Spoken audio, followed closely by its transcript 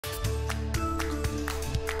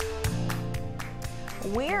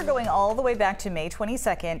We're going all the way back to May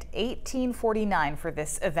 22nd, 1849 for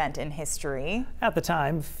this event in history. At the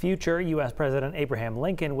time, future U.S. President Abraham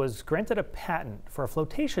Lincoln was granted a patent for a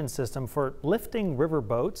flotation system for lifting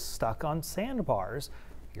riverboats stuck on sandbars.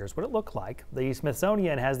 Here's what it looked like. The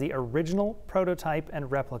Smithsonian has the original prototype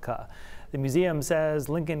and replica. The museum says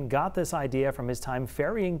Lincoln got this idea from his time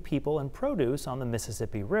ferrying people and produce on the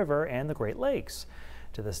Mississippi River and the Great Lakes.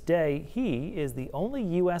 To this day, he is the only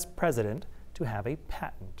U.S. president to have a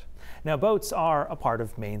patent. Now, boats are a part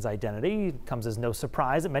of Maine's identity. It comes as no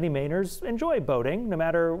surprise that many Mainers enjoy boating, no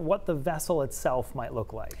matter what the vessel itself might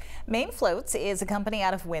look like. Maine Floats is a company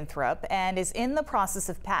out of Winthrop and is in the process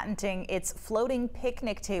of patenting its floating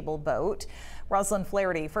picnic table boat. Rosalind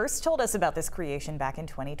Flaherty first told us about this creation back in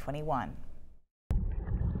 2021.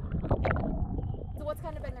 So what's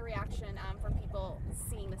kind of been the reaction from people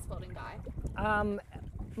seeing this floating guy?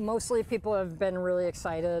 Mostly people have been really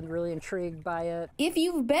excited, really intrigued by it. If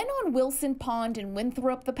you've been on Wilson Pond in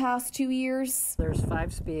Winthrop the past 2 years, there's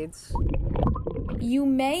 5 speeds. You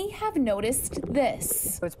may have noticed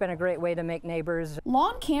this. It's been a great way to make neighbors.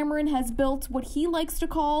 Lon Cameron has built what he likes to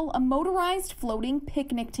call a motorized floating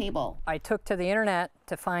picnic table. I took to the internet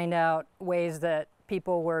to find out ways that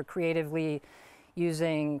people were creatively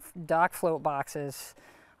using dock float boxes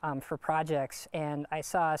for projects, and I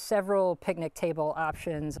saw several picnic table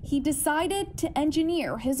options. He decided to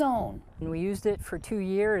engineer his own. And we used it for 2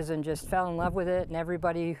 years and just fell in love with it, and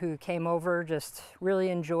everybody who came over just really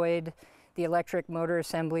enjoyed the electric motor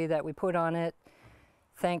assembly that we put on it.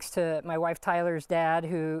 Thanks to my wife Tyler's dad,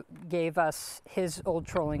 who gave us his old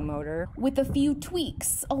trolling motor. With a few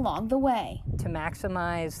tweaks along the way. To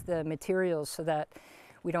maximize the materials so that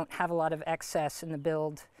we don't have a lot of excess in the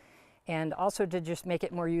build, and also to just make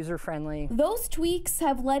it more user-friendly. Those tweaks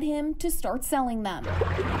have led him to start selling them.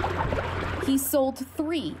 He's sold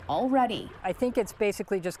 3 already. I think it's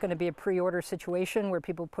basically just going to be a pre-order situation where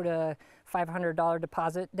people put a $500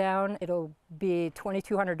 deposit down. It'll be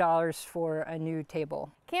 $2,200 for a new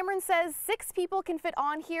table. Cameron says 6 people can fit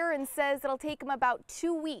on here and says it'll take him about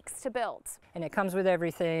 2 weeks to build. And it comes with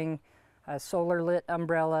everything: a solar lit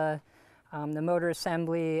umbrella, the motor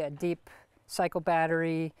assembly, a deep cycle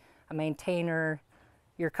battery, a maintainer,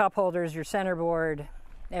 your cup holders, your centerboard,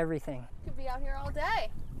 everything. Could be out here all day.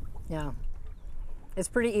 Yeah. It's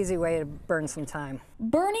a pretty easy way to burn some time.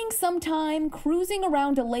 Burning some time cruising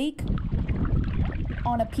around a lake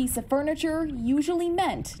on a piece of furniture usually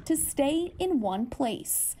meant to stay in one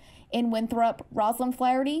place. In Winthrop, Rosalind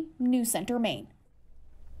Flaherty, News Center, Maine.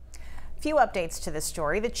 Few updates to this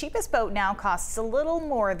story. The cheapest boat now costs a little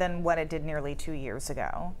more than what it did nearly 2 years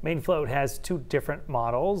ago. Maine Float has 2 different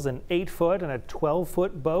models, an 8-foot and a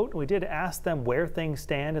 12-foot boat. We did ask them where things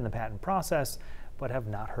stand in the patent process, but have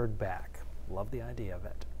not heard back. Love the idea of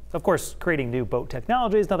it. Of course, creating new boat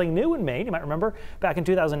technology is nothing new in Maine. You might remember back in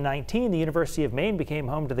 2019, the University of Maine became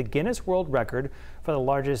home to the Guinness World Record for the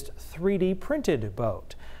largest 3D printed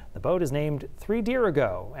boat. The boat is named 3 Deer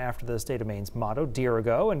Ago after the state of Maine's motto, Deer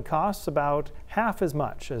Ago, and costs about half as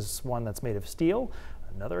much as one that's made of steel.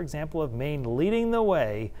 Another example of Maine leading the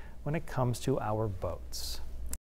way when it comes to our boats.